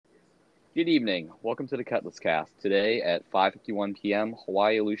Good evening. Welcome to the Cutlass Cast. Today at 5:51 p.m.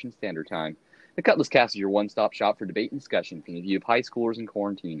 Hawaii Aleutian Standard Time. The Cutlass Cast is your one-stop shop for debate and discussion from the view of high schoolers in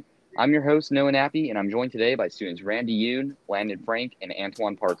quarantine. I'm your host, Noah Nappy, and I'm joined today by students Randy Yoon, Landon Frank, and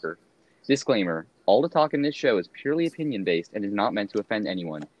Antoine Parker. Disclaimer, all the talk in this show is purely opinion-based and is not meant to offend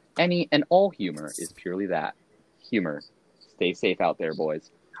anyone. Any and all humor is purely that. Humor. Stay safe out there,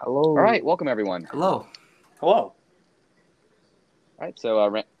 boys. Hello. All right, welcome everyone. Hello. Hello. All right,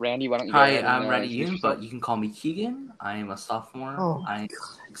 so Randy, why don't you go Hi, ahead and I'm Randy introduce Yoon, yourself? but you can call me Keegan. I am a sophomore. Oh, I'm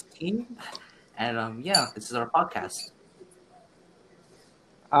 16. And this is our podcast.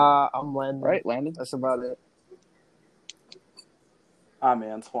 I'm Landon. Right, Landon? That's about it. I'm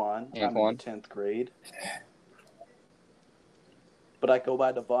Antoine. I'm in the 10th grade. But I go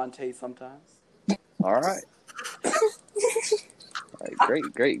by Devontae sometimes. All right. All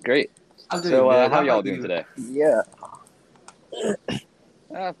right, great. I'm doing So, good. how y'all about doing you? today? Yeah.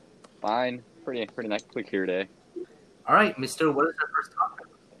 Fine. Pretty nice, quick here today. All right, mister, what is our first topic?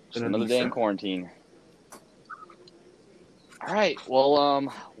 Just another day in quarantine. All right, well,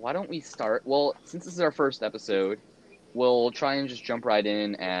 why don't we start? Well, since this is our first episode, we'll try and just jump right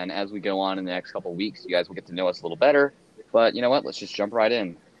in, and as we go on in the next couple of weeks, you guys will get to know us a little better. But you know what? Let's just jump right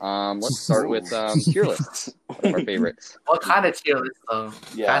in. Let's start with tier lists. One of our favorites. What kind of tier list, though?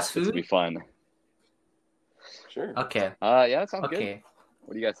 Yeah, Fast This will food? be fun. Sure. Okay. Yeah, that sounds good. Okay.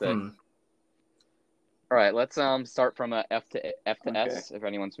 What do you guys say? All right, let's start from F to Okay. S, if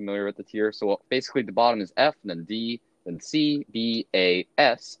anyone's familiar with the tier. So basically, the bottom is F, then D, then C, B, A,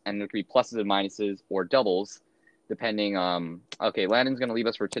 S, and there could be pluses and minuses or doubles, depending. Okay, Landon's gonna leave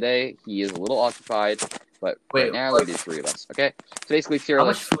us for today. He is a little occupied, but right now we do three of us. Okay, so basically, tier How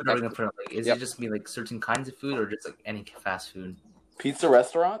much list. food are we going to put on? Like, is Yep. it just me like certain kinds of food or just like any fast food? Pizza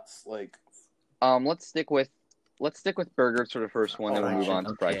restaurants? Like, Let's stick with burgers for the first one, then we'll move on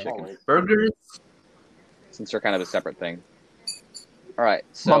to fried Okay. chicken, alright. Burgers? since they're kind of a separate thing. All right,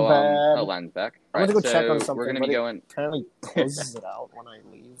 so My bad. Landon's back. I'm All gonna right, go check on so something. we're gonna but be it going. apparently closes it out when I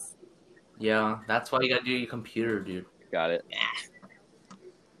leave. Yeah, that's why you got to do your computer, dude. Got it.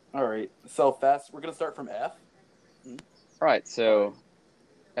 Alright. So fast. We're going to start from F. All right, so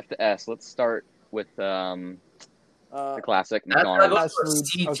F to S. Let's start with the classic That's McDonald's. like Fast a food,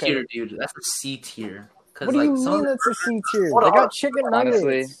 C okay. tier, dude. That's a C tier. What do you mean that's a C tier? They got chicken nuggets.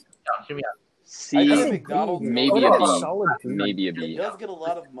 Honestly, Hear me out. C, I I think think McDonald's maybe Oh, a B. solid B. Maybe a It B. does get a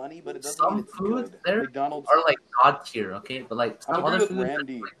lot of money, but it doesn't Some mean it's food good. there McDonald's are like God tier, okay? But like I some agree other with food,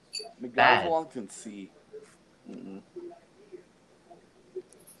 Randy. bad. McDonald's belongs in C.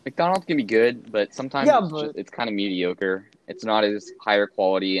 McDonald's can be good, but sometimes Yeah, it's, but- it's kind of mediocre. It's not as higher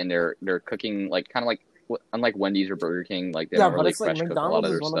quality, and they're cooking like kind of like unlike Wendy's or Burger King, like they Yeah, don't but really it's like fresh cook a lot McDonald's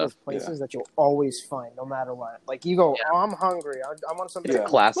of is their one of those stuff. places that you'll always find, no matter what. Like you go, Yeah. oh, I'm hungry. I want something. It's a Yeah.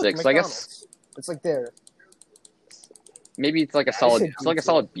 classic, Look, so I guess McDonald's. It's like there. maybe it's like a I solid. said It's like a B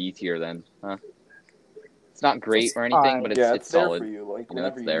solid B tier then. Huh? It's not great It's or anything, fine. but Yeah, it's there solid. for you. Like, You know,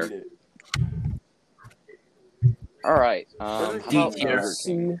 whenever it's you there. need it. All right. Burger How King about D tier. Burger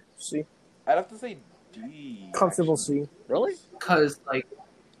King? C. I'd have to say D. Comfortable actually. C. Really? because like,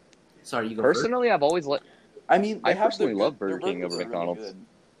 sorry, you go first. Personally, I've always let. I mean, I they have personally their love good- their Burger King burgers over are really McDonald's. good.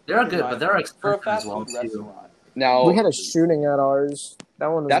 They're In good, my but they're opinion. For a expensive fast as well food too. restaurant. Now We had a shooting at ours. That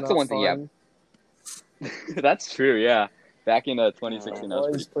one was That's not the one thing, yeah. fun. That's true, yeah. Back in 2016, that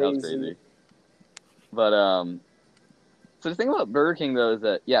was Crazy. crazy. But so the thing about Burger King though is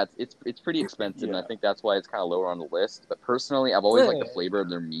that it's pretty expensive, and I Yeah. think that's why it's kind of lower on the list. But personally, I've always liked the Yeah. flavor of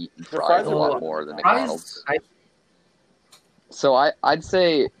their meat and Their fries fries a are lot better more than than McDonald's. McDonald's. Fries, So I'd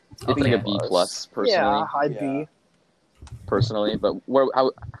say it's like Okay. a B plus personally. Yeah, I'd Yeah. be. Personally, but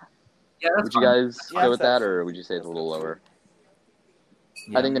how yeah, that's would you fine. guys Yeah, go with that's that, or absolutely- would you say it's a little that's lower?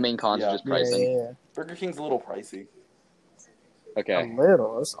 Yeah. I think the main cons Yeah. is just Yeah, pricing. yeah, Burger King's a little pricey. Okay. A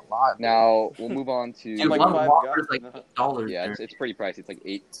little. That's a lot. Now we'll move on to Dude, like one Five Whopper's Guys. like $8. yeah, there. it's pretty pricey. It's like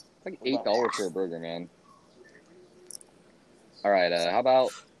 $8. It's like What $8 for a burger, man. All right. How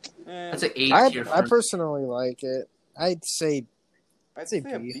about That's an A I tier. I for- personally like it. I'd say I'd say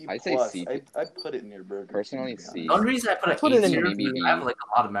say a B. B I'd say plus. C. I'd put it near Burger King, Personally, to be C. honest. The only reason I put Put an it A in tier, maybe because I have like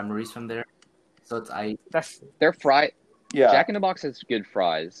a lot of memories from there. So it's I. that's their fry. Yeah. Jack in the Box has good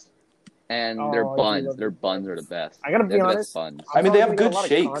fries, and their Oh, I do buns. love Their their buns are the best. I gotta They be have the honest. best buns. I mean, they have probably got good a lot of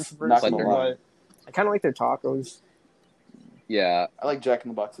shakes, controversy, not gonna lie. but I kind of like their tacos. Yeah. I like Jack in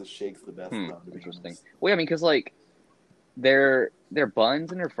the Box's shakes the best. though, to be Interesting. honest. Well, yeah, I mean, because like their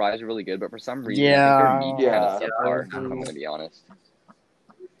buns and their fries are really good, but for some reason, Yeah. I think their meat Yeah. kind of subpar. Yeah. I'm gonna be honest.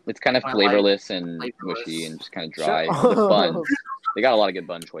 It's kind of I like flavorless and flavorless. mushy and just kind of dry. Shut The buns, up. they got a lot of good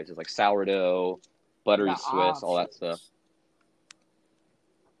bun choices, like sourdough, buttery Yeah, Swiss, all that stuff.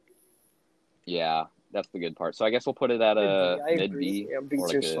 Yeah, that's the good part. So I guess we'll put it at a I mid agree. B. Yeah, B or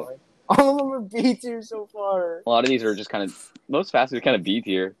tier's like a, fine. All of them are B tier so far. a lot of these are just kind of most fast food are kind of B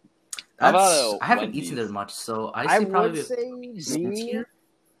tier. How about I haven't Wendy's? eaten there much, so I say would probably say C B. tier.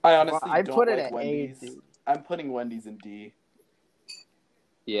 I honestly I don't put it like at Wendy's. A, dude. I'm putting Wendy's in D.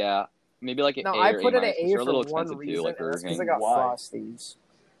 Yeah, maybe like an No, A I or put A it at minus, which A are a for little one expensive reason, too, like and that's Burger because I King. got Why? Frosties.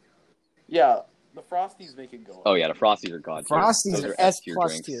 Yeah, the Frosties make it go. Oh yeah, the Frosties are god tier. Frosties Those are are S tier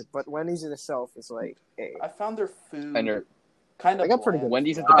plus drinks. tier, but Wendy's in itself is like A. I found their food And they're- kind of They got pretty good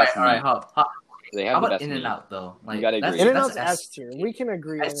Wendy's is food. the All right, best all right. meat. How They have the about best In and meat. Out though? Like gotta that's agree. In and that's Out's S tier. We can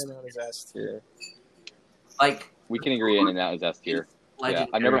agree S- In and Out is S tier. like We can agree In and Out is S tier. Yeah, legendary.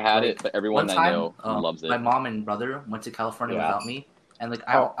 I've never had like, it, but everyone one I time, know loves my it. mom and brother went to California Yeah. without me, and like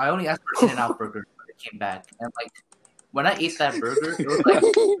Oh. I only asked for In and Out burger when I came back, and like when I ate that burger, it was like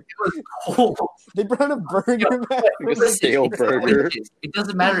it was cold. They brought a burger back. Like a stale It's burger. delicious. It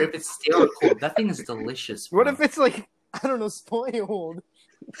doesn't matter if it's stale or cold. That thing is delicious. Bro. What if it's like, I don't know, spoiled?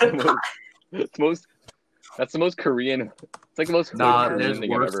 That's the most Korean. It's like the most Nah, Korean there's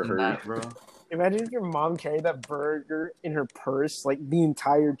thing I've worse ever than heard. that, bro. Imagine if your mom carried that burger in her purse like the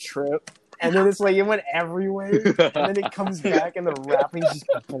entire trip, and then it's like it went everywhere, and then it comes back and the wrapping's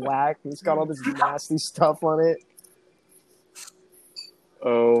just black and it's got all this nasty stuff on it.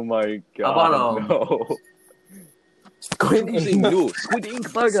 Oh my god! How about, no. Squid ink. Squid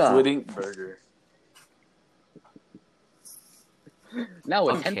ink burger. Squid ink burger. Now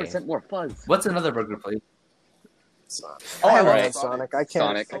with Okay. 10% more fuzz. What's another burger place? I haven't alright. had Sonic. I can't.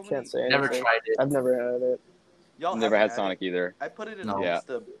 Sonic. I can't say Never anything. tried it. I've never had it. Y'all Never had haven't Sonic either. I put it in No. amongst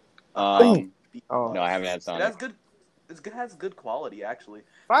the. Um, Oh, no, I haven't had It Sonic. has good. It has good quality actually.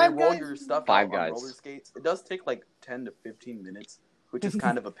 Five They roll Guys. your stuff Five out Guys. on roller skates. It does take like 10 to 15 minutes, which is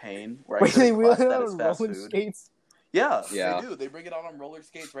kind of a pain. Where I Wait, they couldn't wheel class it that out as on fast roller food. skates, Yeah, Yeah. they do. They bring it out on roller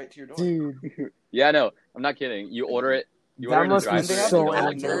skates right to your door. dude. Yeah, no, I'm not kidding. You order it. You That order it in the must be And they drive-thru, have so and their they'll little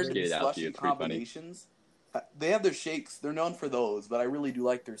like accurate. roller skate it out to slushy you. It's pretty funny. combinations. They have their shakes. They're known for those, but I really do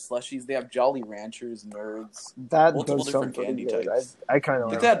like their slushies. They have Jolly Ranchers, Nerds. That Multiple does sound different pretty candy good. types. I kind I of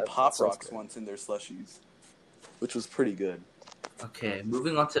think like they had that. Pop That sounds Rocks good. once in their slushies, which was pretty good. Okay,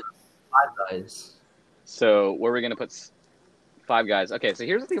 moving on to Five Guys. So where are we gonna put Five Guys? Okay, so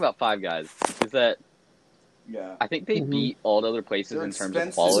here's the thing about Five Guys is that Yeah. I think they Mhm. beat all the other places They're in terms of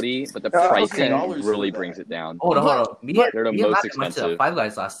expensive. quality, but the Okay. pricing $15 really for brings that. it down. Hold on. But- They're the Me and most Matt went to expensive. Five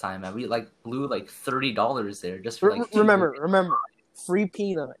Guys last time, and we like blew like $30 there just for like. two Remember, burgers. free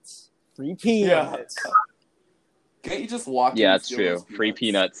peanuts. Free peanuts. Can't you just walk in Yeah, and that's steal true. those Free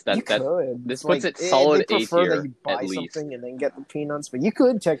peanuts? peanuts. You could. This Like, puts it solid they A prefer tier that you buy at least. something and then get the peanuts, but you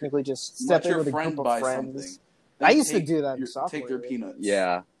could technically just step Let in your with a friend group buy of friends. something. I Then used to take do that in your- sophomore Take their year. peanuts.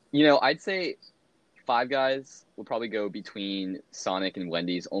 Yeah. I'd say Five Guys would probably go between Sonic and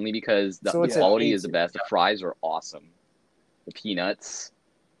Wendy's only because the, So the it's an quality A is the tier. best. The fries are awesome. The peanuts,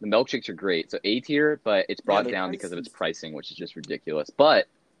 the milkshakes are great. So A tier, but it's brought their down because of its prices. pricing, which is just ridiculous. But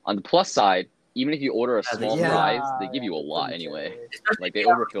on the plus side, even if you order a small Yeah. fries, they give you a lot pretty anyway. generous. Like they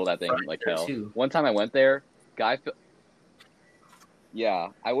overfill that thing like there, hell. too. One time I went there, yeah,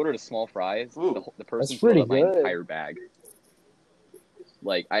 I ordered a small fries. Ooh. The person That's filled pretty up my good. entire bag.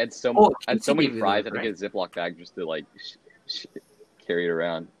 Like I had I had so Casey many gave you fries, I those, had to get a Ziploc bag just to like carry it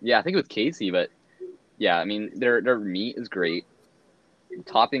around. Yeah, I think it was Casey, but yeah, I mean their meat is great.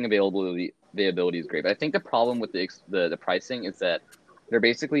 Topping availability is great, but I think the problem with the pricing is that they're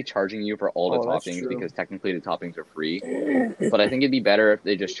basically charging you for all the Oh, that's toppings true. because technically the toppings are free. But I think it'd be better if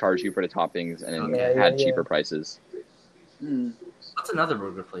they just charge you for the toppings and then Yeah, had cheaper prices, Mm. What's another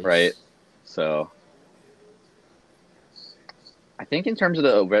burger place? right? So I think in terms of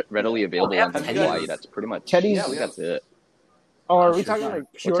the readily available yeah, ones in Teddy's. Hawaii, that's pretty much. Teddy's- I think that's it. Oh, are Oh, we sure, talking sure.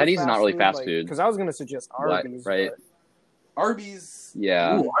 like pure Teddy's is not really fast like, food. Because I was gonna suggest Arby's, right. Arby's.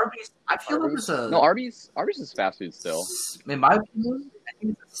 Yeah. Ooh, Arby's. I feel like Arby's? there's a. No, Arby's is fast food still. In my opinion, I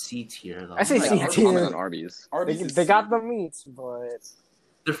think it's a C tier though. I say Yeah, C I'll tier. comment on Arby's. Arby's They, is they got the meats, but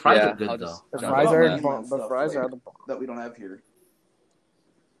Their fries Yeah, are good I'll though. just- the No, fries no, are no. the bomb. The Stuff fries like- are the bomb. that we don't have here.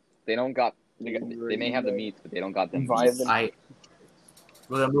 They don't got. They may have the meats, but they don't got them. Vibe. beef.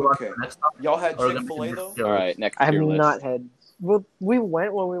 We're gonna move on Okay. to the next topic. Y'all had Or we're Chick-fil-A gonna- though? All right, next I have tier list. not had. Well, we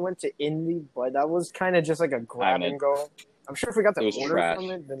went when we went to Indy, but that was kind of just like a grab haven't. and go. I'm sure if we got It the was order trash.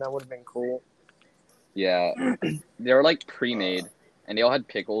 from it, then that would have been cool. Yeah, they were like pre-made, and they all had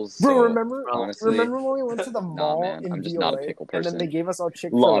pickles. Bro, so, remember honestly, when we went to the mall man, in I'm just DOA, not a pickle and then person. they gave us all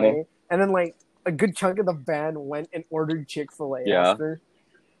Chick-fil-A, Lana. and then like a good chunk of the band went and ordered Chick-fil-A Yeah. after.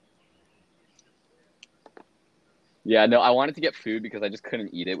 Yeah, no, I wanted to get food because I just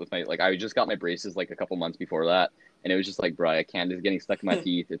couldn't eat it with my I just got my braces like a couple months before that, and it was just like, bro, I can't. It's getting stuck in my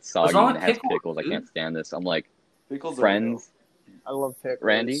teeth. It's What's soggy wrong and it with has pickles, pickles. I dude? can't stand this. I'm like, Pickles are friends. I love pickles.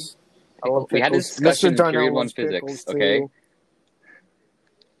 Randy? I love pickles. We had a discussion Mr. in Darnell period 1 loves physics, pickles, okay? too.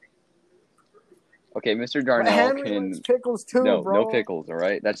 Okay, Mr. But Darnell Henry can. likes pickles too, No, bro. no pickles. All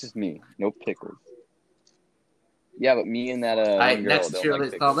right, that's just me. No pickles. Yeah, but me and that All one right, girl next don't tier like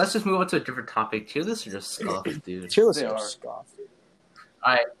list. pickles. No, let's just move on to a different topic. Tier lists are just scuff, dude. Cheerless They are are. scoff.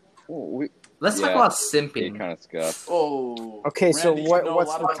 All right, Oh, let's talk Yeah, about they simping. kind of scuff. Oh. Okay, so Randy, you know a what's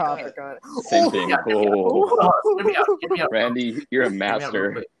lot the about topic that. on it? Simping. Yeah, Oh, hold on, hear me out. Hear me out. Randy, you're a Hear me out real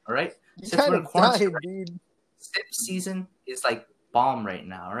master. quick. All right. You Since kind we're in of quarantine, died, dude. simp season is like bomb right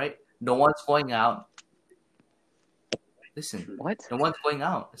now. All right. No one's going out. Listen, What? no one's going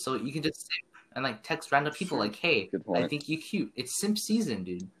out, so you can just simp and like text random people like, "Hey, Good I point. think you cute." It's simp season,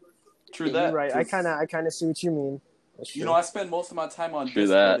 dude. True Yeah, that. you're right. I 'cause, kind of see what you mean. That's You true. know, I spend most of my time on True Discord,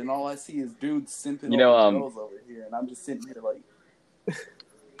 that. and all I see is dudes simping You know, over girls over here, and I'm just sitting here like,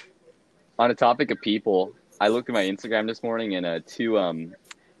 On a topic of people, I looked at my Instagram this morning and two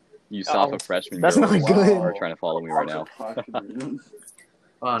USAFA Uh-oh. freshman That's girls not good. are trying to follow me right now.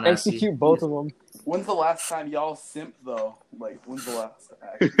 Oh, nasty. Execute both of them. When's the last time y'all simped though? Like, when's the last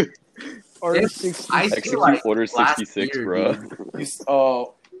actually? Order Simp, 60. I Execute feel like Order last 66, year, bro. dude.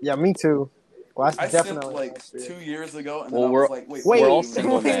 Oh, Yeah, me too. Last I simped definitely like last year. 2 years ago, and Well, then I we're- was like, wait, Wait, We're all wait,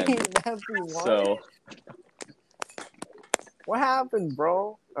 single men. Nasty, what? So, What happened,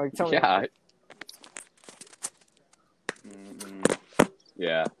 bro? Like, tell me. yeah. Mm-mm.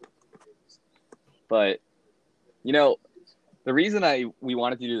 Yeah. But, you know, the reason we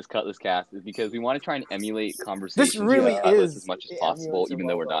wanted to do this Cutlass Cast is because we want to try and emulate conversations really with Cutlass is- as much as it possible, emulates even it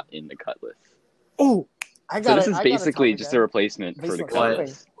though well, we're not in the Cutlass. Oh, I got So this it. is I got basically topic, just man. a replacement for Based the on something.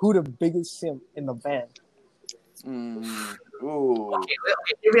 Cutlass. Who the biggest simp in the band? Ooh. Okay,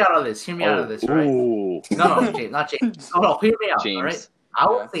 hear me out on this. Hear me out on this, right? Ooh. No, James, not James. No, hear me out. James. All right. I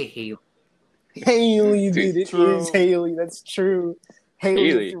would say Haley. Haley, Dude, dude. It true. is Haley. That's true. Haley,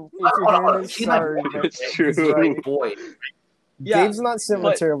 Haley. if you're hearing this, She's my sorry. boy, but It's he's true. right. boy. Yeah, Gabe's not simp but-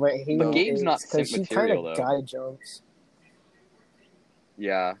 material, but Haley but Gabe's is, not 'cause simp she material, kind though. of guy jumps.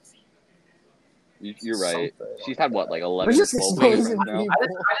 Yeah. You're right. Something She's like had, what, that. like We're 11 or just 12 exposing boyfriends now? people. I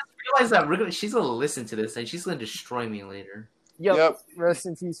just realized that she's gonna listen to this and she's gonna destroy me later. Yep. Rest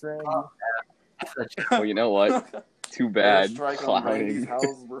in peace, Randy. Well, you know what? Too bad. Strike on Randy's Clowning.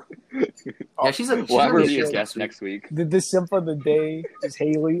 house, bro. Yeah, she's We'll have gonna her be be a a guest next week. The simp of the day is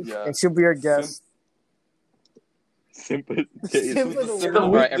Haley, Yeah. and she'll be our guest. Simp of Simp of the Simp week. of the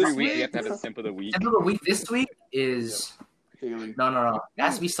All right, week every this week we week. have to have a simp of the week. End of the week this week is Haley. no. It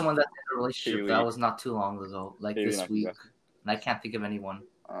has to be someone that's in a relationship Haley. that was not too long ago, like Haley this Nakajima. week, and I can't think of anyone.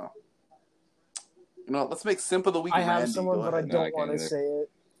 No, let's make simp of the week. I have Randy. someone, Go but I ahead. No, I don't can't want to either. say it.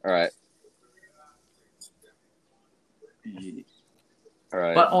 All right. Yeah. All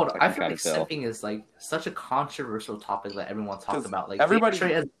right. But hold on, I can feel like kinda tell. simping is like such a controversial topic that everyone talks 'Cause about. Like everybody they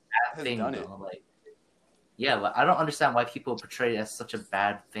portray it as a bad has thing, done it. though. Like, yeah, but I don't understand why people portray it as such a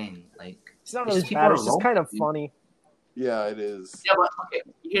bad thing. Like, It's not It's really just people bad. are It's just lonely, kind of dude. funny. Yeah, it is. yeah, but okay,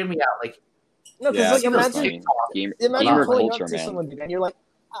 you hear me out. Like, No, because Yeah, like it's imagine, funny. Gamer imagine pulling culture, up to man. someone dude, and you're like,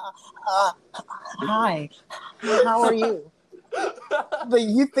 "Hi, how are you?" But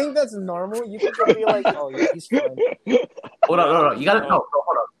you think that's normal? You think they'll be like, "Oh, yeah, he's fine." hold on, no, you gotta no,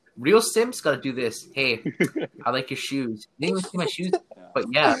 hold on. Real simps gotta do this. Hey, I like your shoes. You didn't even see my shoes, but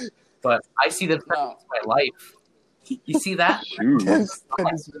yeah, but I see them for No. my life. You see that? Shoes. That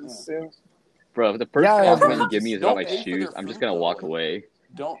is really simp. Bro, if the first Yeah, compliment you but give me is don't about my pay for shoes, their I'm just food, gonna though. walk away.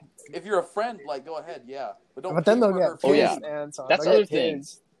 Don't. If you're a friend, like, go ahead, yeah. But don't. But then pay they'll for get her pissed, Oh, yeah. food. Anton. That's They'll the get other thing.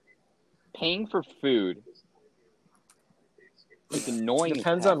 pissed. Paying for food is annoying.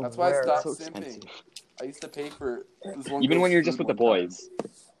 Depends as on heck. That's why I where. stopped so simping. expensive. I used to pay for this one Even girl's when you're food just with the one time. boys.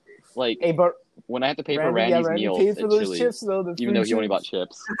 Like, Hey, but when I have to pay for Randy, Randy's Randy meals paid for at those Chili's, chips though. The even free though he only bought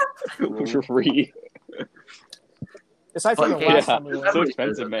chips. chips for free. Aside from But the hey, last yeah. time we went, So memories,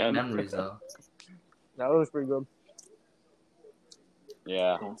 expensive, though. man. Memories though. that was pretty good.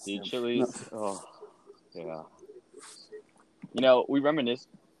 Yeah, Don't dude, simp. Chili's. Oh, yeah. You know, we reminisce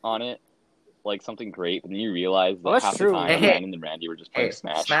on it like something great, but then you realize that Well, that's half true. the time, Hey, hey. Ryan and Randy were just playing Hey,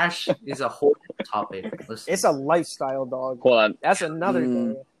 Smash. Smash is a whole topic. Listen, It's a lifestyle, dog. Hold on. That's another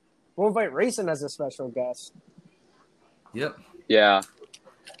Mm. day. We'll invite Racing as a special guest. yep. Yeah.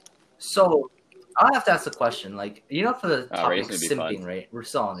 So I have to ask a question. Like, you know, for the topic racing would be fun. simping, right? We're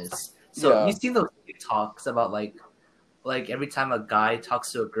still on this. So Yeah. you seen those TikToks about like every time a guy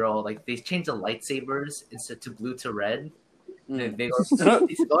talks to a girl, like they change the lightsabers instead to blue to red. Mm. They go to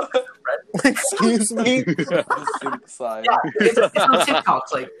friend. Excuse me. The simp side. Yeah, it's on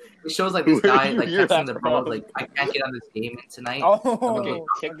TikToks. Like it shows like this Where guy did you like hear texting that the bro from? like I can't get on this game tonight. Oh,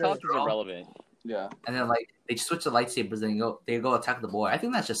 TikTok is Girl. irrelevant. Yeah. And then like they switch the lightsabers and they go attack the boy. I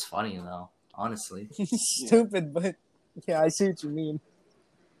think that's just funny though, honestly. stupid, but yeah, I see what you mean.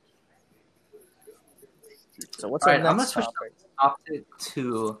 So what's All our right, I'm next gonna switch topic? topic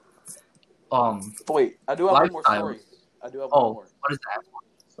to Oh, wait, I do have one more Lifestyles. story. I do have one oh more. what is that?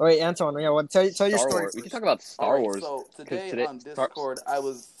 Wait, Anton, yeah, tell your Star story. Wars. We can talk about Star Alright, Wars. so today today- on Discord, I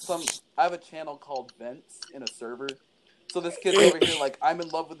have a channel called Vents in a server. So this kid's over here like, I'm in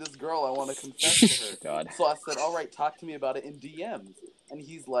love with this girl. I want to confess to her. God. So I said, all right, talk to me about it in DMs. And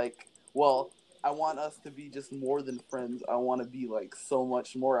he's like, well, I want us to be just more than friends. I want to be like so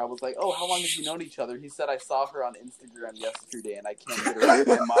much more. I was like, oh, how long have you known each other? He said, I saw her on Instagram yesterday and I can't get her out of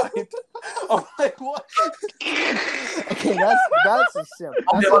my mind. I'm like, what? Okay, that's a simp.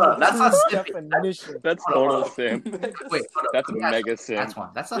 That's hold a on, that's not true simping. definition. That's Hold on, total hold simp. Wait, hold up. That's a Let me ask mega you- simp. That's one.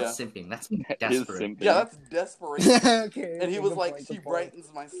 That's not Yeah. simping. That's That is desperate. simping. Yeah, that's desperation. Okay. And he was good like, point, she good point.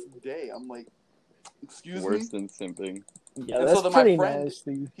 brightens my day. I'm like, excuse Worse me? than simping. Yeah, And that's so then my pretty friend-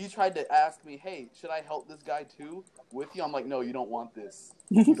 nasty. He tried to ask me, hey, should I help this guy too with you? I'm like, no, you don't want this.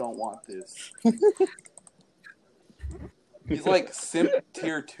 You don't want this. He's like simp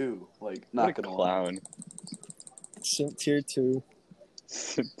tier 2. Like, What a not gonna lie. clown. Simp tier 2.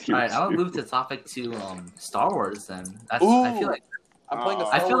 Simp All tier right, I'll two. move the topic to Star Wars then. That's Ooh, I feel like I'm playing a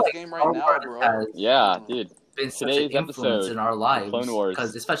I Star feel Wars like game Star right now, Wars bro. has Yeah, dude. been such Today's an influence episode, in our The lives Clone Wars.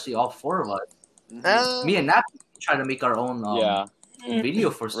 because especially all four of us. Mhm. Me and Nat trying to make our own Yeah. video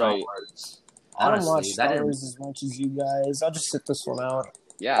for Star Right. Wars. I don't watch Honestly, that Star didn't. Wars as much as you guys. I'll just sit this one out.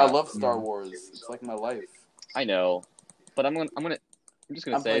 Yeah. I love Star Wars. It's like my life. I know. But I'm just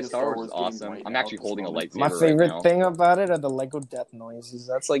gonna I'm say playing a Star Wars is Star Wars awesome. game right I'm now actually at this holding a moment. lightsaber My right favorite now. thing about it are the Lego death noises.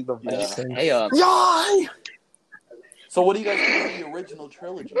 That's like the Yeah. best thing. Hey, Yay! So what do you guys think of the original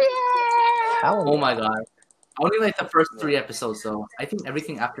trilogy? Hell Oh yeah. my god! I only like the first 3 episodes though. I think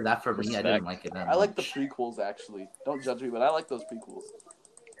everything after that for me, I Respect. didn't like it that I like the much. prequels, actually. Don't judge me, but I like those prequels.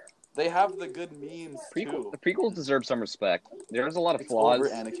 They have the good memes, the too. prequels deserve some respect. There's a lot of It's flaws. over,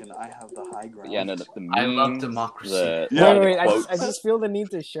 Anakin. I have the high ground. Yeah, no, the memes, I love democracy. The, Yeah. Wait, I quotes. just feel the need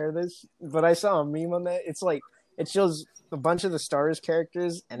to share this, but I saw a meme on that. It's like it shows a bunch of the Star Wars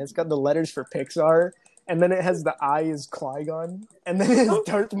characters, and it's got the letters for Pixar, and then it has the I is Qui-Gon, and then it has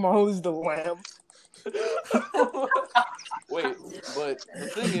Darth Maul is the lamb. Wait, but the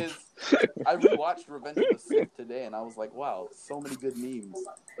thing is, I rewatched Revenge of the Sith today, and I was like, wow, so many good memes.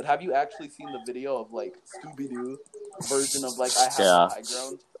 But have you actually seen the video of, like, Scooby-Doo version of, like, I have Yeah. the high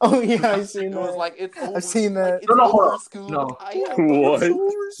ground? Oh yeah, I've seen It was that. like, it's over. seen like, that. it's No, no, hold over, on. Scoob. No. I have the What?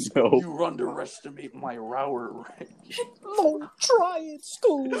 resource. No. You underestimate my rower range. Don't try it,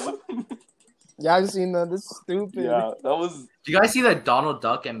 school. Yeah, I've seen that. That's stupid. Yeah, that was, Do you guys see the Donald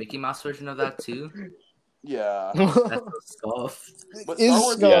Duck and Mickey Mouse version of that too? yeah. That's the stuff. But Is Star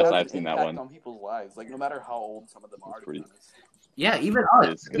Wars Scott- Yes, has I've an seen that impact one. on people's lives. Like, no matter how old some of them are, to be pretty- honest. Yeah, even us.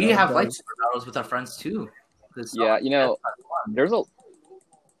 It's We good. have Yeah. lightsaber battles with our friends too. 'Cause, Yeah, you know, that's fun.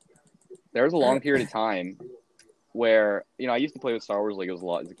 there's a long period of time where, you know, I used to play with Star Wars Legos a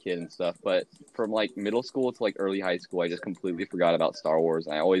lot as a kid and stuff, but from like middle school to like early high school, I just completely forgot about Star Wars.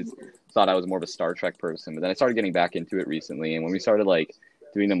 And I always thought I was more of a Star Trek person, but then I started getting back into it recently. And when we started like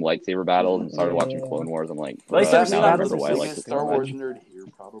doing them lightsaber battles and started watching Yeah. Clone Wars, I'm like, Lightsaber now I battles remember are why I so liked biggest it so Star much. Wars nerd here,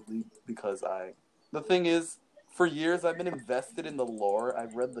 probably because the thing is, for years I've been invested in the lore.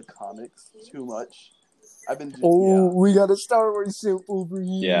 I've read the comics too much. I've been just, Oh, we got a Star Wars soup over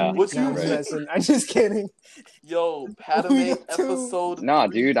here. Yeah. What's No, I'm yours? just messing. I'm just kidding. Yo, We Padme got two. episode. Nah,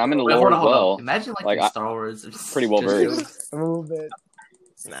 3, dude, I'm in the Wait, lore hold on, as hold on. well. Imagine like, Like, in Star Wars. It's pretty well just versed. jokes. A little bit.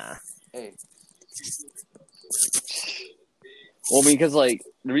 Nah. Hey, Well, because like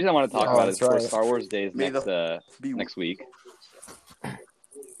the reason I want to talk Oh, about it is that's for right. Star Wars Day is May next week,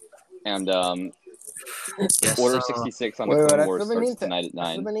 and Yes, Order 66 on the Wait, Clone I Wars feel the starts need to. tonight at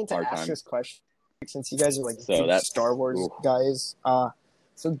I feel 9 the need to our ask time. this question since you guys are like So huge that's- Star Wars ooh. guys.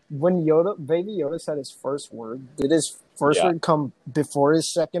 So when Baby Yoda said his first word, did his first Yeah. word come before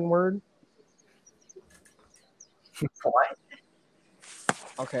his second word? What?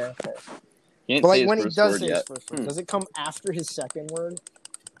 Okay. He didn't But say like his when he first does word say yet. his first word, does it come after his second word?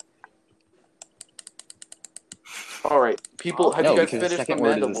 all right, people, have No, you guys because the finished second the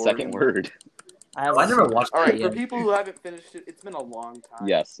word is Mandalorian? the second word. I I never watched All that right, yet. for people who haven't finished it, it's been a long time.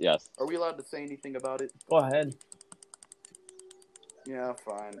 Yes, yes. Are we allowed to say anything about it? Go ahead. Yeah,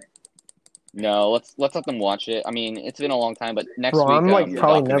 fine. No, let's let them watch it. I mean, it's been a long time, but next Bro, week I'm like the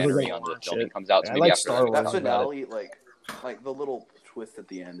probably never documentary gonna on the watch filming it. comes out, so I maybe like after Star that, That Wars about finale, like the little twist at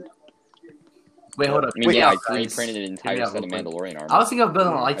the end. Wait, hold up. I mean, Wait, yeah, I guys, 3D printed an hear me entire out set real of quick. Mandalorian armor. I was thinking of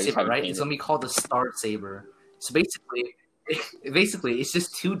building a I just lightsaber, haven't right? painted It's gonna be called the Star Saber. So basically, it's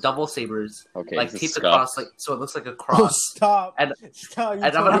just two double sabers, Okay, like this is taped across, like so it looks like a cross. Stop! And- Stop! You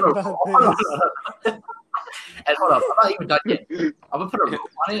And I'm talking gonna about this? And hold up, I'm not even done yet. I'm gonna put a rope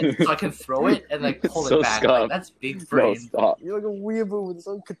on it so I can throw it and like pull So it back. scuffed. Like, that's big No, brain. stop. You're like a weeaboo with his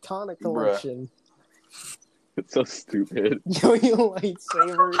own katana collection. It's so stupid. Yo-yo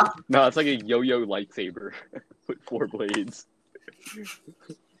lightsaber. No, it's like a yo-yo lightsaber with 4 blades.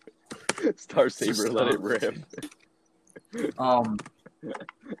 Star Saber, let it rip.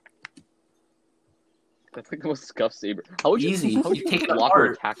 That's like the most scuffed saber. How would you, Easy. How would You you take it block or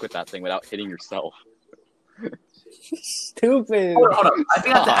apart. attack with that thing without hitting yourself? Stupid. Hold up. I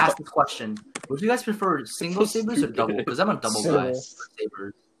think I have to Stop. ask this question. Would you guys prefer single so sabers or stupid. double? Because I'm a double guy. Single.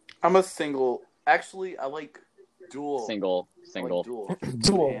 Sabers. I'm a single. Actually, I like dual. Single. I like dual.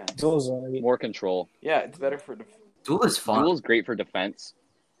 Dual. Man. Dual's alright. More control. Yeah, it's better for. Duel is fun. Dual is great for defense,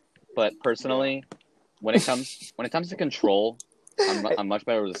 but personally, when it comes to control, I'm much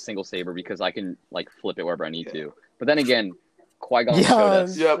better with a single saber because I can like flip it wherever I need to. But then again, Qui-Gon showed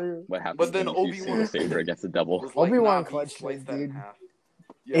us Yep. what happens But then when you use single Obi-Wan saber against a double. was like, Obi-Wan nah, clutch slice him, that in dude. half.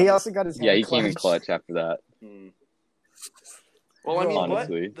 He also got his hand Yeah, he came in clutch after that. Hmm. Well, I mean,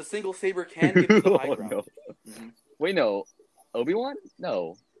 Honestly. but the single saber can give you the high Oh, ground. no. Mhm. Wait, no. Obi-Wan?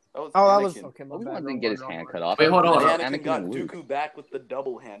 No. That was Oh, that was Anakin. okay. My Obi-Wan bad. didn't get his hand cut off. Wait, hold on, That hold was on. Anakin got and Luke. Dooku back with the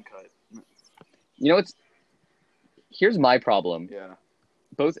double hand cut. You know, here's my problem. Yeah.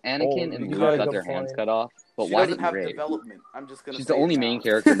 Both Anakin Oh, and you Luke got a got good their hands point. cut off, but She why doesn't didn't have Rey? development. I'm just gonna She's say the only it main now.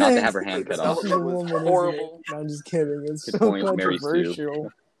 character not to have her hand cut off. She's a Development was woman, isn't horrible. it? No, I'm just kidding. It's Good so point, Mary Sue.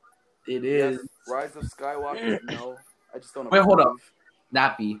 controversial. It Yes, is. Rise of Skywalker. No, I just don't. Wait, hold up. approve.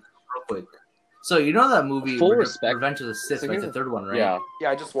 Nappy, real quick. So you know that movie, Full respect. Revenge of the Sith, So like here's the the- third one, right? Yeah.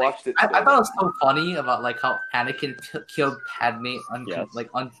 Yeah, I just watched it. I Today. thought it was so funny about like how Anakin killed Padme Yes.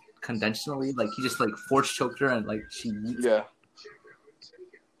 unconventionally. Like he just like force choked her and like she. Yeah.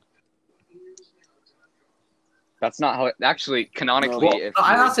 That's not how it actually canonically. Well, if No,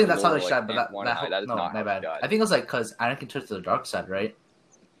 I'm you're not saying that's how Lord, they like, shot, but Ant wanted to die, that is no, not my how bad. she died. I think it was like because Anakin turned to the dark side, right?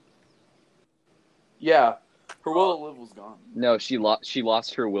 Yeah. Her will to live was gone. No, she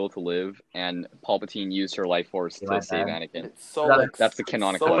lost her will to live, and Palpatine used her life force My to save bad. Anakin. It's so That- like, That's the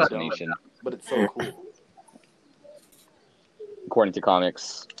canonical so dumb, explanation, but it's so cool. according to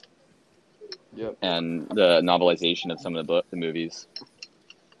comics Yep. and the novelization of some of the movies.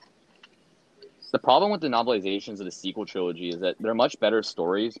 The problem with the novelizations of the sequel trilogy is that they're much better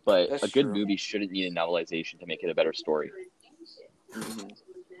stories, but That's a good true. movie shouldn't need a novelization to make it a better story. hmm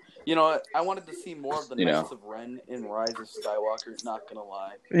You know what? I wanted to see more of the You know. Knights of Ren in Rise of Skywalker. Not gonna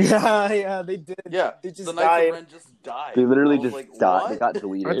lie. Yeah, they did. Yeah, They just the Knights died. of Ren just died. They literally I was just like, died. what? They got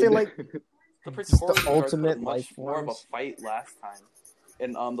deleted. Aren't they like The It's the Praetorians are ultimate much life more of a forms. fight last time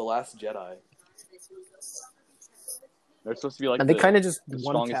in The Last Jedi. They're supposed to be like and they the, kind of just the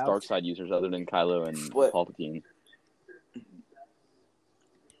one strongest tapped. dark side users other than Kylo and What? Palpatine.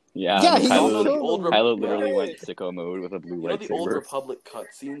 Yeah, Yeah, and he Kylo, the old Kylo yeah. literally went sicko mode with a blue You know the Old lightsaber. Republic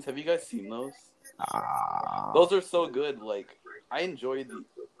cutscenes? Have you guys seen those? Ah. Those are so good. Like, I enjoyed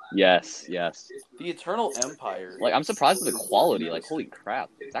Yes. the Eternal Empire. Like, I'm surprised with the quality. Like, holy crap.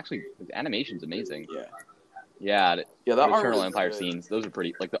 It's actually, the animation's amazing. Yeah. Yeah, the Yeah, that Eternal armor is Empire good. scenes, those are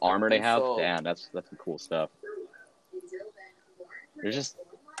pretty, like the armor they And have, so- damn, that's some cool stuff. There's just,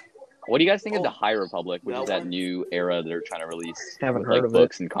 what do you guys think of the High Republic, which that is that one- new era they're trying to release? Haven't with, heard like, of it.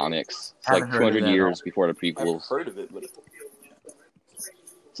 books and comics. It's Haven't like heard of 200 that at years before the I've prequels. heard of it, but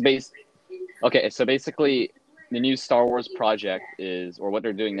So basically, the new Star Wars project is, or what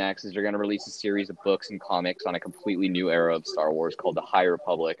they're doing next, is they're going to release a series of books and comics on a completely new era of Star Wars called the High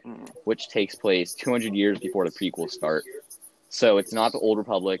Republic, which takes place 200 years before the prequels start. So it's not the Old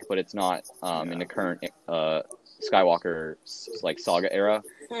Republic, but it's not in the current Skywalker like saga era,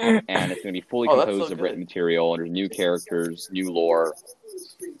 and it's going to be fully Oh, that's composed so of good. written material, and there's new characters, new lore,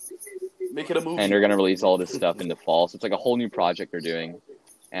 make it a movie. and they're going to release all this stuff in the fall. So it's like a whole new project they're doing,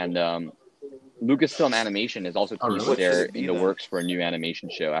 and Lucasfilm Animation is also Oh, really? teased What should they're it be in the then? works for a new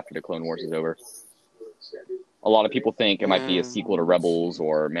animation show after the Clone Wars is over. A lot of people think it might be a sequel to Rebels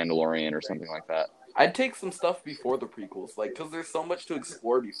or Mandalorian or something like that. I'd take some stuff before the prequels, like, because there's so much to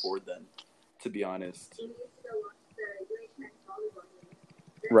explore before then, to be honest.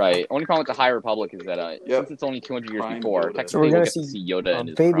 Right. Only problem with the High Republic is that Yep. since it's only 200 years Prime before, Yoda. So technically we're we'll gonna get to see Yoda in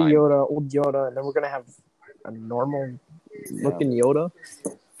his baby prime. Yoda, old Yoda, and then we're gonna have a normal looking Yoda.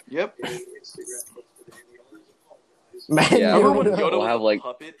 Yep. Man, Yeah. Remember when Yoda. Yoda We'll was have, a like-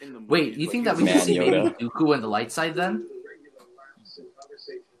 puppet in the movie? Wait, you think that we Man can see Yoda. Baby Dooku in the light side then?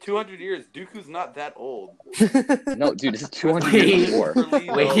 200 years. Dooku's not that old. No, dude, this is 200 years before.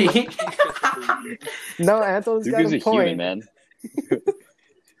 Wait. No, Anthony's got Dooku's a a point. human, man.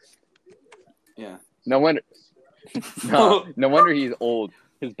 Yeah. No wonder. No wonder he's old.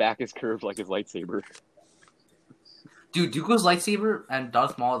 His back is curved like his lightsaber. Dude, Dooku's lightsaber and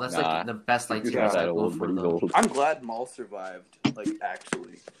Darth Maul, that's Nah, like the best Dooku's lightsabers not I've that go old, for but he's though. old. I'm glad Maul survived. Like,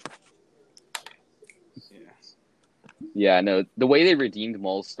 actually. Yeah. Yeah, no, the way they redeemed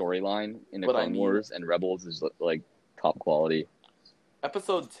Maul's storyline in the But I Clone mean- Wars and Rebels is like top quality.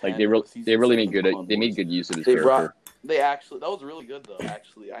 Episode 10. Like they of season really 6 made of Clone they made Wars. good use of his They character. that was really good though.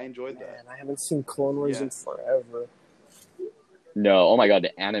 Actually, I enjoyed that. Man, I haven't seen Clone Wars Yeah. in forever. No, oh my god,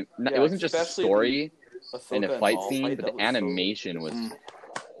 it Yeah, wasn't just a especially story Ahsoka and a and fight Maul scene, fight, but that the was so- animation was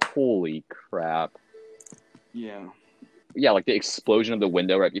holy crap. Yeah. Yeah, like the explosion of the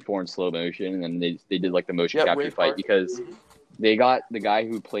window right before in slow motion, and they did like the motion Yeah, capture Ray fight Park. because Mhm. they got the guy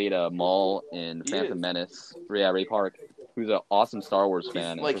who played Maul in The He Phantom is. Menace, Ray Park, who's an awesome Star Wars He's-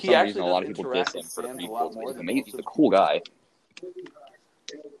 fan, and like, for he some actually reason a lot of does people interact diss him with for the fans a lot prequels, more but he's than amazing. most He's a of cool guy.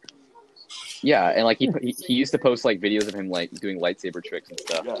 Yeah, and like he used to post like videos of him like doing lightsaber tricks and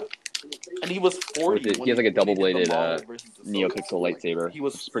stuff. Yeah. And he was 40. With it- when he has like a when he did the double-bladed, Maul versus Ahsoka. NeoPixel Like, lightsaber. He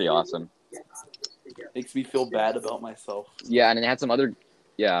was Which is pretty awesome. Makes me feel bad about myself. Yeah, and then they had some other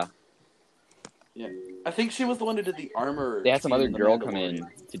I think she was the one who did the armor. they had some scene other in The girl come in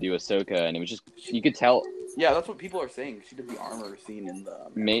Mandalorian. to do Ahsoka, and it was just you could tell Yeah, that's what people are saying. She did the armor scene in the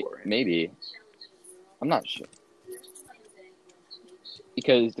Mandalorian. maybe. I'm not sure.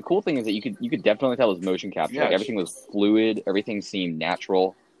 Because the cool thing is that you could definitely tell it was motion capture. Yeah, Like everything was fluid, everything seemed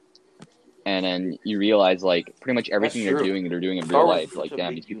natural. And then you realize like pretty much everything That's they're true. doing in Star real Wars life. is Like such a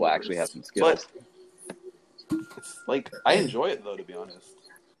damn, big these people actually have universe. some skills. It's like I enjoy it though, to be honest.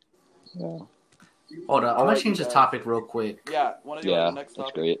 Yeah. Hold on, I'm gonna Alright, change the guys. topic real quick. Yeah, want to do Yeah, the next that's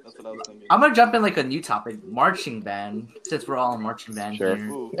topic? great. That's what I was thinking. I'm gonna jump in like a new topic, marching band, since we're all in marching band Sure. here.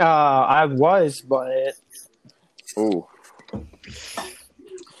 Ooh. I was, but Ooh.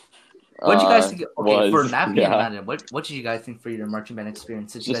 What did you guys think? Okay, for was- Nappy yeah. and Landon, what did you guys think for your marching band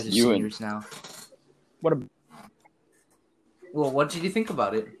experience? Since you Just guys are you and- seniors now. what? Well, what did you think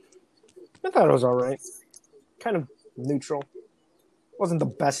about it? I thought it was all right. Kind of neutral. Wasn't the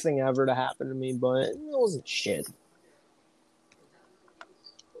best thing ever to happen to me, but it wasn't shit.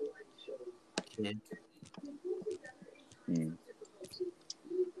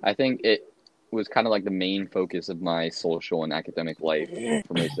 I think it was kind of like the main focus of my social and academic life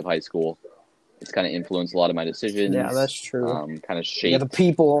for most of high school. It's kind of influenced a lot of my decisions. Yeah, that's true. Kind of Yeah, shaped the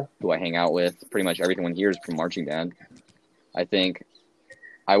people. who I hang out with. Pretty much everyone here is from marching band. I think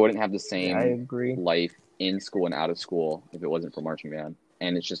I wouldn't have the same I agree. life in school and out of school if it wasn't for marching band,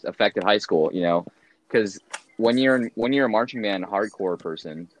 and it's just affected high school. You know, because when you're a marching band hardcore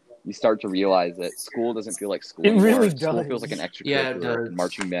person, you start to realize that school doesn't feel like school It anymore. really School does. feels like an Yeah, it extracurricular. does.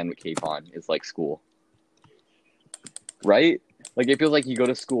 Marching band with K-Pon is like school, right? Like it feels like you go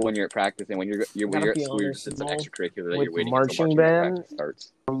to school when you're at practice, and when you're Gotta at be school, honest, it's an Mo, extracurricular that with you're waiting marching until marching band, practice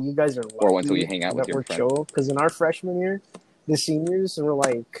starts. You guys are lucky Or until you hang out with that your we're friends. chill. Because in our freshman year, the seniors were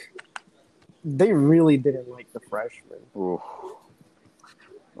like, they really didn't like the freshmen. Ooh.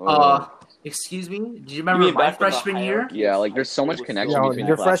 Excuse me? Do you remember mean my back when the freshman year? hierarchy Yeah, of like high there's so school much was connection Yo, between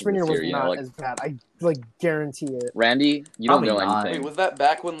your the classes freshman year this was year, you know, not like as bad. I like guarantee it. Randy, you don't know Probably not. anything. Wait, was that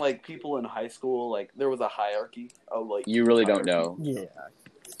back when like people in high school like there was a hierarchy of like You really don't hierarchy? know.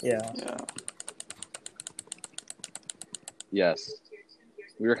 Yeah. Yeah. Yes.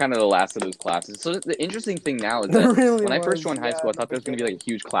 We were kind of the last of those classes. So the interesting thing now is that There really when I first was, joined high school, I thought there was going to be like a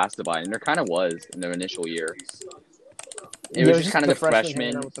huge class divide, and there kind of was in their initial year. It was just kind of the freshmen hanging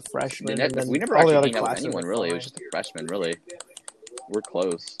freshmen. out with the freshmen. They and then we never all the actually other hung out with classes anyone, were really. It fine. was just the freshmen, really. We're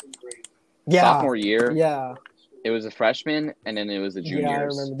close. Yeah. Sophomore year, Yeah. it was the freshmen, and then it was the juniors. Yeah, I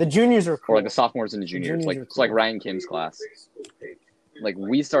remember. The juniors are cool. Or like the sophomores and the juniors. juniors Like are it's like cool. Ryan Kim's class. Like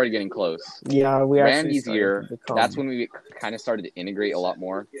we started getting close. Yeah, we actually Randy's started year, to become- that's when we kind of started to integrate a lot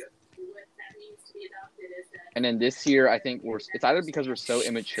more. And then this year, I think it's either because we're so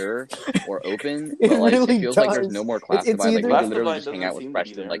immature or open, It but like really it feels like there's does. no more class It's divide. Like either- we Class could literally divide just hang doesn't out with seem to be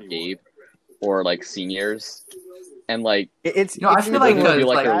freshmen there like anymore. Gabe or like seniors, and like It's No, I it's feel either like doesn't feel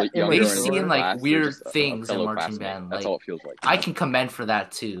like like, they're that younger they've in seen, their like, class, they're weird just a things in fellow marching classmate. band, That's like- all it feels like. I can commend for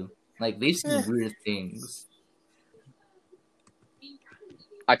that too. Like they've seen weird things.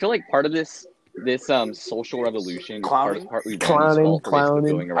 I feel like part of this social revolution is Clowning? partly Clowning, Randy's fault for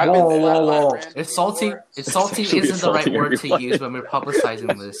basically clowning. going I've around. been Whoa, saying whoa, that whoa. about Randy Insulting before. insulting Sexually isn't the right assaulting word to everyone. use when we're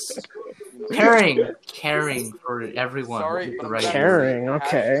publicizing this. Caring for everyone. Sorry, with but the I'm right trying to word. Caring,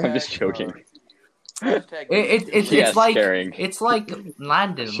 okay. I'm just joking. Hashtag It's like caring. it's like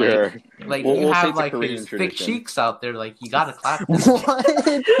Landon. Sure. Like We'll you say have it's a like Korean his thick tradition. cheeks out there. Like you gotta clap. What?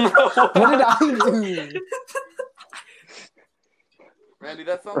 What did I do? Randy,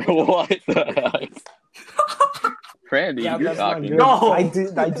 that sounds like What the heck? Randy, Yeah, you're that's not talking. good. No. I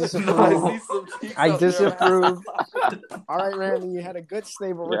I disapprove. see some cheeks I out there. disapprove. All right, Randy, you had a good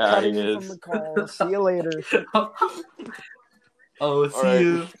stay, but we're Yeah, cutting he you is. from the call. See you later. Oh, see Alright.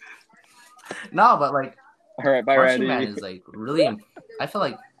 you. No, but like All right, bye, Marching Randy. Band is like really. I feel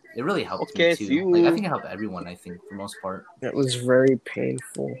like it really helped Okay, me see too. you. Like I think it helped everyone. I think for the most part, It was very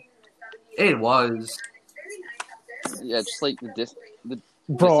painful. it was. Yeah, just like the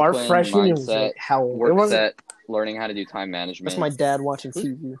Bro, our discipline, freshman year was mindset, like hell. It work wasn't. set, learning how to do time management. That's my dad watching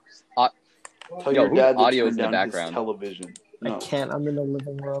TV. Tell Yo, your whose dad to audio turn is in the down his background? television. I can't. I'm in the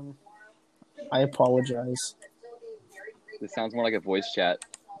living room. I apologize. This sounds more like a voice chat.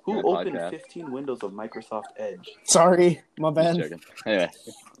 Who on a opened podcast. 15 windows of Microsoft Edge? Sorry, my Just bad. joking. Anyway,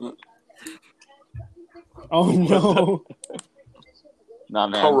 Oh no. nah,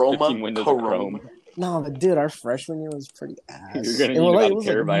 man. Chroma? 15 Windows of Chrome. No, but dude, our freshman year was pretty ass. You're gonna It need was like, about it was a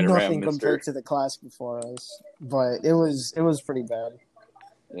terabyte like of RAM, nothing mister. compared to the class before us, but it was pretty bad.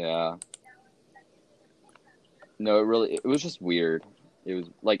 Yeah. No, it was just weird. It was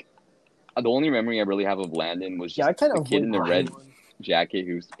like the only memory I really have of Landon was Yeah, I just kind the of kid in the avoid red everyone. jacket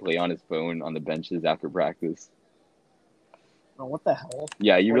who used to play on his phone on the benches after practice. Oh, what the hell?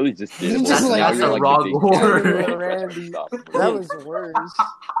 Yeah, you really just did. You just, Now like, you're that's a like wrong the big word. guy who Randy. stop. That was worse.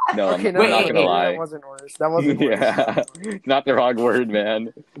 No, Okay, I'm no, not gonna no, lie. that wasn't worse. That wasn't worse. Yeah, it's not the wrong word,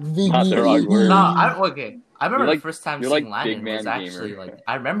 man. Not the wrong word. Nah, okay. I remember You're like- the first time you're seeing like big Landon was man actually gamer. like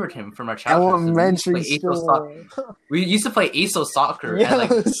I remembered him from our childhood. Elementary We used to play ASO soccer, Yes. and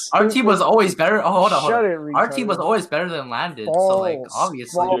like our team was always better. Oh, hold on, hold Shut on. it, Our team was retarded. always better than Landon. So like False.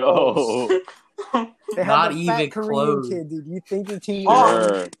 obviously, False. Yo, They Not had the fat even Korean close. kid, dude. You think your team?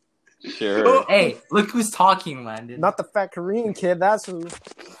 Oh. sure. Hey, look who's talking, Landon. Not the fat Korean kid. That's who.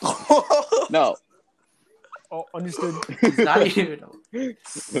 No, Oh, understood. He's not even.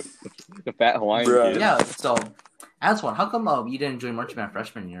 the fat Hawaiian Bruh. kid. Yeah. So, Antoine, how come you didn't join Marching Band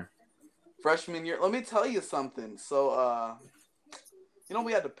freshman year? Freshman year, let me tell you something. So,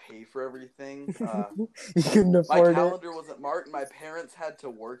 we had to pay for everything. You couldn't My afford it. calendar wasn't marked. My parents had to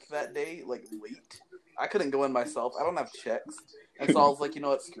work that day, like late. I couldn't go in myself. I don't have checks, and so I was like, you know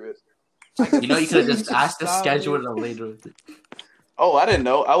what, screw it. You know, you could have just You asked to stop schedule it. it later. Oh, I didn't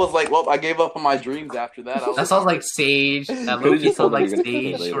know. I was like, well, I gave up on my dreams after that. I was That sounds like Sage. That Could've Loki just sounds told him like you're gonna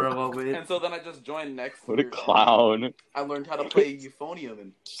Sage later. for a moment. and so then I just joined next What a year. clown. I learned how to play euphonium,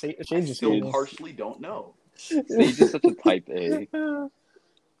 and I Change is still cool. partially don't know. Sage is such a type A.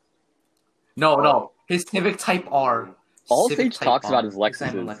 No. His Civic Type R. All Civic Sage Type talks R. about is It's not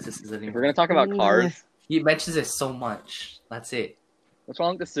Lexuses. even Lexuses If anymore. we're gonna talk about cars, He mentions it so much. That's it. what's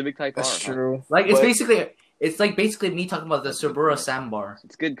wrong with the Civic Type R? That's huh? true. Like it's But- basically me talking about the Subaru Sambar.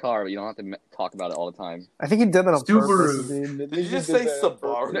 It's a good car, but you don't have to talk about it all the time. I think he did that on Subaru. purpose, dude. Did you just say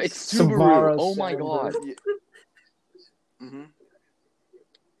Subaru? No, it's Subaru Subaru. Oh my Sandberg. god. Mm-hmm.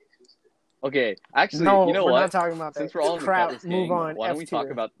 Okay, actually, No, you know we're what? not talking about Since that. we're all in the Crap. Cutlass Move gang, on. why don't we F talk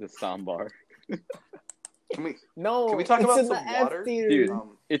tier. about the soundbar? No, Can we talk it's about in some the F water? tier. Dude.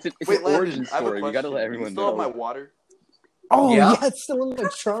 It's Wait, an Landon, origin I have a story. You gotta question. let You everyone still have my know. water? Oh, Yeah. yeah, it's still in my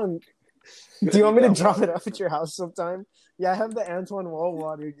trunk. Do you want me to drop it off at your house sometime? Yeah, I have the Antoine Well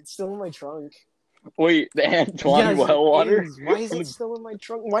water. It's still in my trunk. Wait, the Antoine Yes, Well it water? is. Why is it still in my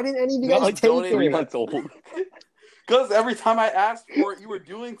trunk? Why didn't any of you Not guys like take donated 3 it? months old. Because every time I asked for it, you were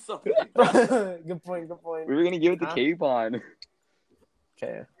doing something. Good point. Good point. We were gonna give it to Huh? Capon.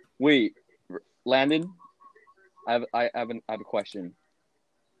 Okay. Wait, Landon, I have a question.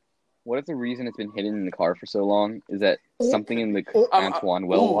 What if the reason it's been hidden in the car for so long is that something in the Antoine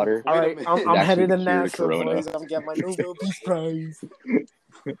Well Ooh. water? All Wait a right, minute. I'm It's actually headed to the cure to NASA, Corona. boys. I'm getting my Nobel Peace Prize.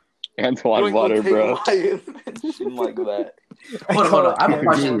 Antoine Doing water, okay bro. my invention like that. Hold on. I have a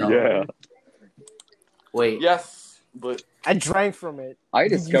question Dude, though. yeah. Wait. Yes, but I drank from it. I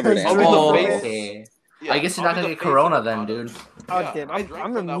Did you discovered guys Antoine drink Oh, from Well. it? okay. yeah, I guess you're I'll not be gonna the get face of Corona the then, product. dude. Oh, Yeah, dude, I drank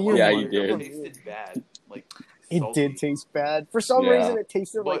I'm from that immune one Yeah, to you water. did. It tasted bad. Like, It salty. did taste bad. For some Yeah. reason, it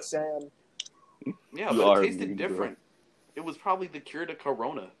tasted like But- sand. Yeah, You but are it tasted immune, bro. different. It was probably the cure to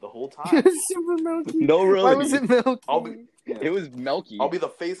Corona the whole time. Super milky. No, really. Why was it milky? I'll be- It was milky. I'll be the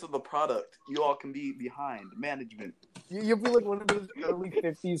face of the product. You all can be behind management. You'll be like one of those early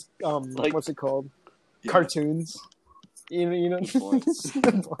 50s, Like- what's it called? Yeah. Cartoons. You know, Good point.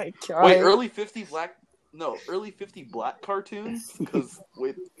 the black guy. Wait, early 50 black cartoons? Because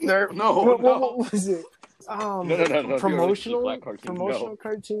wait, There- no, what no. was it? No. Promotional Black cartoons. No.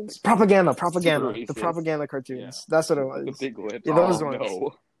 cartoons. Propaganda. Super The racist. propaganda cartoons. That's what it was. The big lips. Yeah, those Oh, ones.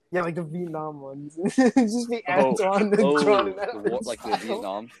 no. Yeah, like the Vietnam ones. Just the Antoine drawn in that like the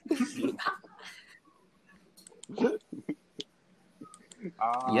Vietnam.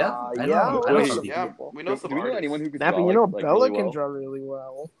 Yeah, I yeah. know. I know some Yeah, people. we know some Do we know artists. anyone who could Nappy, draw you know like Bella really can well? draw really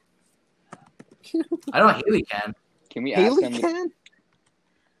well. I know Haley can. Can we ask Haley them? can?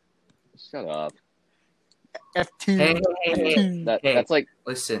 Shut up. F2. Hey. That's like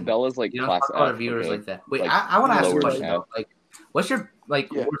Listen, Bella's like you don't class talk about our F, viewers okay? like that. Wait, Like, I want to ask you a lower question than though. Like, what's your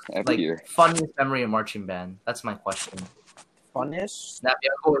Yeah. worst, F like tier. funniest memory of marching band? That's my question. Funniest? Nappy,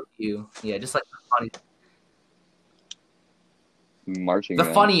 I'll go with you. Yeah, just like Marching the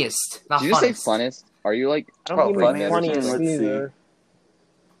band. funniest, not Did you just say funnest. funnest? Are you like I don't think Buttman the or funniest something? Let's see. either.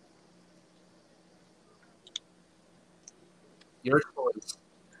 Your choice.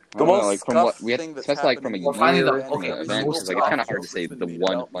 I The don't know, most like from what scuffed we have thing that's specify like from a happened Well, in finding year, the- from okay, an the event, most because like it's kind of scuffed hard to say jokes the been made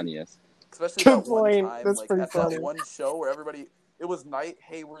one about. funniest. Especially Good that one point. time, That's like pretty at funny. that one show where everybody, it was night.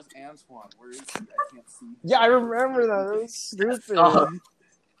 Hey, where's Antoine? Where is he? I can't see. Yeah, I remember that. That was stupid. Oh.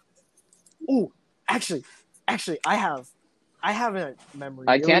 Ooh, actually, I have a memory.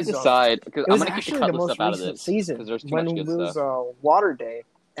 I It can't was, decide because It I'm was gonna keep the actually the Cutlass most stuff out of recent this season because there's too when much it good was stuff. Water Day,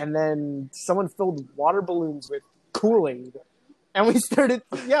 and then someone filled water balloons with Kool-Aid, and we started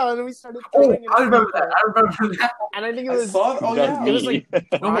throwing it. I at remember people. that. I remember that. And I think it I was saw. Oh That's yeah, it was me.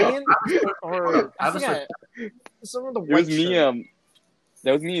 like No, hold Brian on. or I I have a forget some of the It white was me. shirt.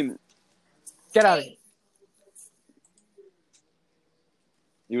 That was me. And Get out of here.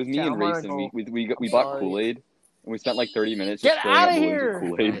 it was me Okay, and I'm gonna Rayson. go. We I'm bought sorry. Kool-Aid and we spent like 30 minutes Get just filling outta up balloons here!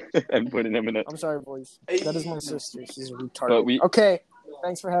 with Kool-Aid and putting them in it. I'm sorry, boys. That is my sister. She's retarded. But we- Okay,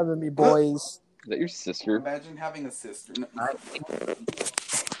 thanks for having me, boys. Is that your sister? Imagine having a sister. No.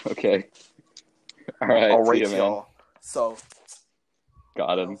 Okay. All right. All See right, ya, man. y'all. So, Got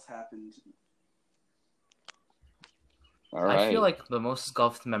what him. else happened? All right. I feel like the most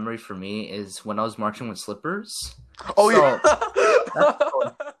scuffed memory for me is when I was marching with slippers. Oh So- yeah.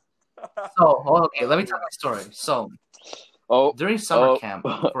 So, okay, let me tell my story. So, during summer camp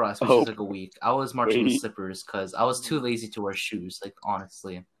for us, which was like a week, I was marching with slippers because I was too lazy to wear shoes, like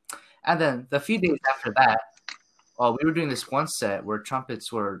honestly. And then the few days after that, we were doing this one set where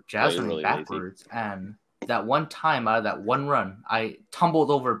trumpets were jazz running really backwards, and that one time out of that one run, I tumbled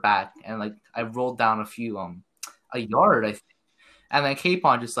over back and like I rolled down a yard, I think. And then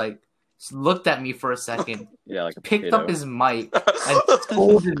Capon just like looked at me for a second, Yeah, like a picked potato. up his mic and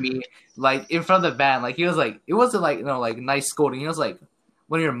scolded me like in front of the band. Like he was like, it wasn't like like nice scolding. It was like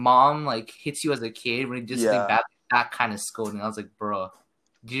when your mom like hits you as a kid when you just think bad, that kind of scolding. I was like, bro,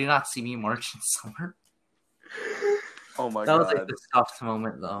 did you not see me march in summer? Oh my That god. was like the scuffed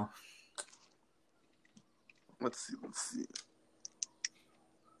moment though. Let's see.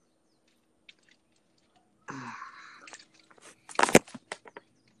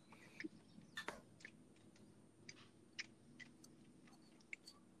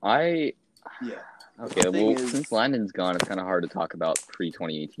 Yeah. Okay, The thing well, is- since Landon's gone, it's kind of hard to talk about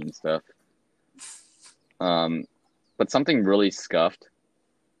pre-2018 stuff. But something really scuffed.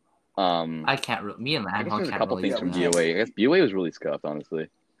 I can't. Me and I guess Landon there's a can't couple really things do from that. BOA. I guess BOA was really scuffed, honestly.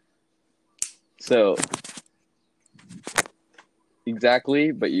 So,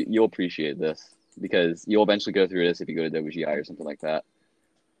 exactly, but you'll appreciate this because you'll eventually go through this if you go to WGI or something like that.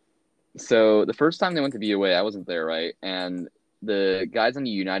 So, the first time they went to BOA, I wasn't there, right? And the guys on the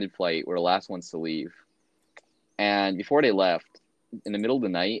United flight were the last ones to leave. And before they left, in the middle of the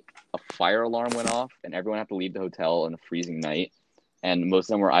night, a fire alarm went off, and everyone had to leave the hotel on a freezing night. And most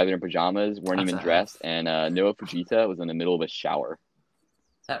of them were either in pajamas, weren't That's even a dressed, and Noah Fujita was in the middle of a shower.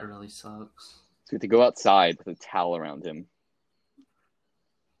 That really sucks. So we had to go outside with a towel around him.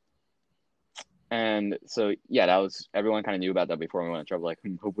 And so, yeah, that was, everyone kind of knew about that before we went in trouble, like,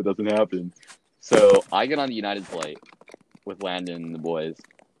 hope it doesn't happen. So I get on the United flight with Landon and the boys,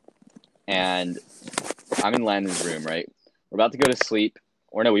 and I'm in Landon's room, right? We're about to go to sleep.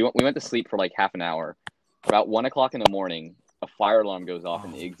 Or no, we went to sleep for like half an hour. About 1 o'clock in the morning, a fire alarm goes off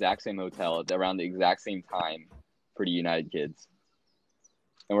in the exact same hotel at around the exact same time for the United kids.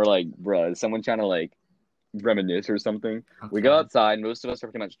 And we're like, bruh, is someone trying to like reminisce or something? Okay. We go outside. Most of us are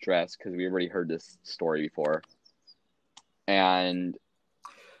pretty much dressed because we already heard this story before. And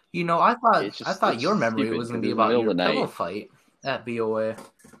You know, I thought it's just- your it's memory stupid was going to because be it's the about middle your of the pillow night. fight at BOA.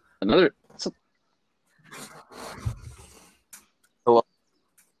 another.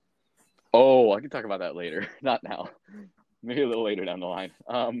 Oh, I can talk about that later. Not now. Maybe a little later down the line.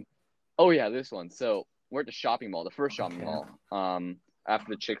 Oh yeah, this one. So we're at the shopping mall, the first shopping mall. after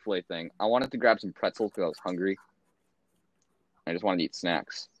the Chick-fil-A thing, I wanted to grab some pretzels because I was hungry. I just wanted to eat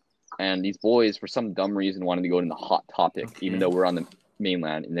snacks. And these boys, for some dumb reason, wanted to go to the Hot Topic, even though we're on the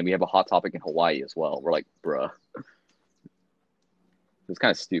mainland. And then we have a Hot Topic in Hawaii as well. We're like, bruh. It's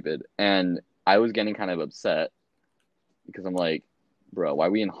kind of stupid. And I was getting kind of upset because I'm like, bro, why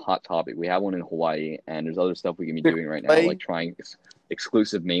are we in Hot Topic? We have one in Hawaii, and there's other stuff we can be doing right now, like trying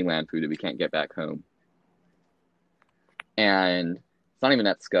exclusive mainland food that we can't get back home. And it's not even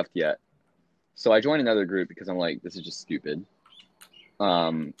that scuffed yet. So I joined another group because I'm like, this is just stupid.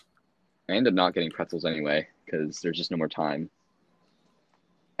 I ended up not getting pretzels anyway because there's just no more time.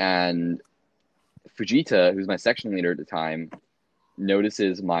 And Fujita, who's my section leader at the time,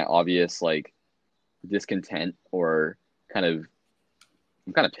 notices my obvious like discontent or I'm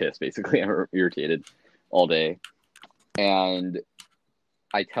kind of pissed basically. I'm irritated all day. And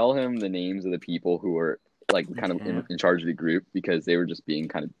I tell him the names of the people who were like kind of in charge of the group because they were just being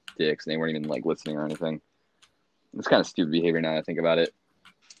kind of dicks and they weren't even like listening or anything. It's kind of stupid behavior now that I think about it.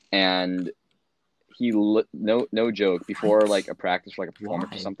 And he, no joke, before like a practice or like a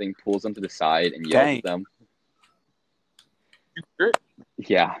performance or something, pulls them to the side and yells at them.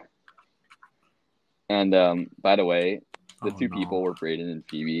 Yeah. And by the way, the two people were Braden and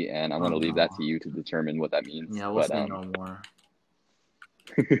Phoebe, and I'm going to leave that to you to determine what that means. Yeah, we'll say no more.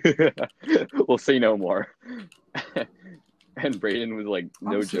 We'll say no more. And Braden was like,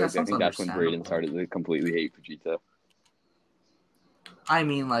 no joke. I think that's when Braden started to completely hate Fujita. I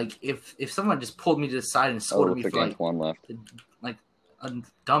mean, like, if someone just pulled me to the side and scolded me for like a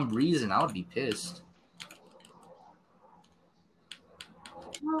dumb reason, I would be pissed.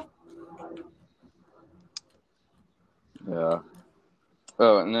 Yeah.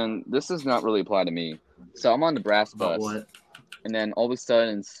 Oh, and then this does not really apply to me. So I'm on the brass bus, and then all of a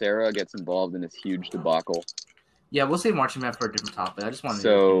sudden Sarah gets involved in this huge debacle. Yeah, we'll save marching band for a different topic. I just wanted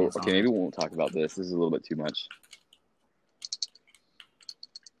to maybe we won't talk about this. This is a little bit too much.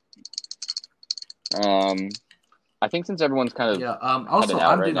 I think since everyone's kind of also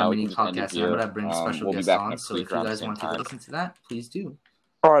I'm doing a mini podcast and I'm gonna bring special guests on. So if you guys want to listen to that, please do.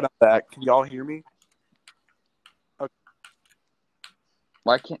 All right, I'm back. Can y'all hear me? Okay.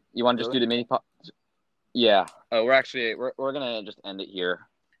 Why can't you want to just do the mini podcast? Yeah. Oh, we're gonna just end it here.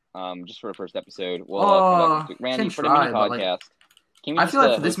 Just for the first episode. Well, Randy, for the mini podcast. I feel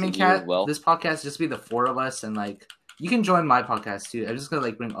like for this mini this podcast just be the four of us, and like you can join my podcast too. I'm just gonna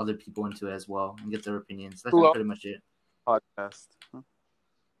like bring other people into it as well and get their opinions. That's pretty much it. Podcast.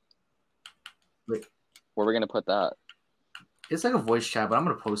 Wait, where are we gonna put that? It's like a voice chat, but I'm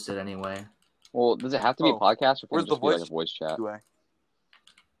gonna post it anyway. Well, does it have to be a podcast, or can it just be like a voice chat?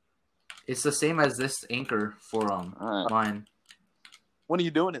 It's the same as this Anchor for mine. When are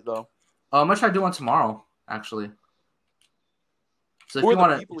you doing it though? I'm gonna try to do one tomorrow, actually. So if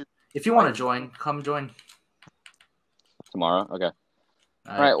you want to join, come join. Tomorrow, okay.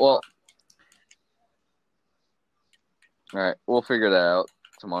 All right. Well, all right. We'll figure that out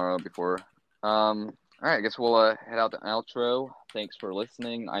tomorrow before. All right. I guess we'll head out the outro. Thanks for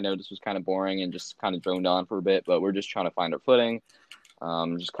listening. I know this was kind of boring and just kind of droned on for a bit, but we're just trying to find our footing.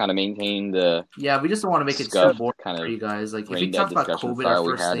 Just kind of maintain the. Yeah, we just don't want to make it too boring for you guys. Like if we talk about COVID,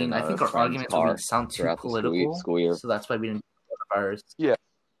 our first thing, I think our arguments would sound too political. School year. So that's why we didn't do the virus. Yeah.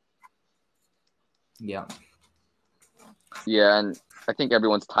 Yeah. Yeah, and I think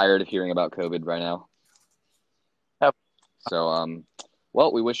everyone's tired of hearing about COVID right now. Yep. So,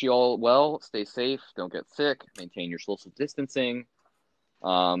 well, we wish you all well. Stay safe. Don't get sick. Maintain your social distancing.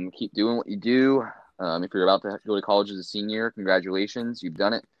 Keep doing what you do. If you're about to go to college as a senior, congratulations. You've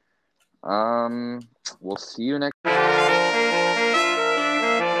done it. We'll see you next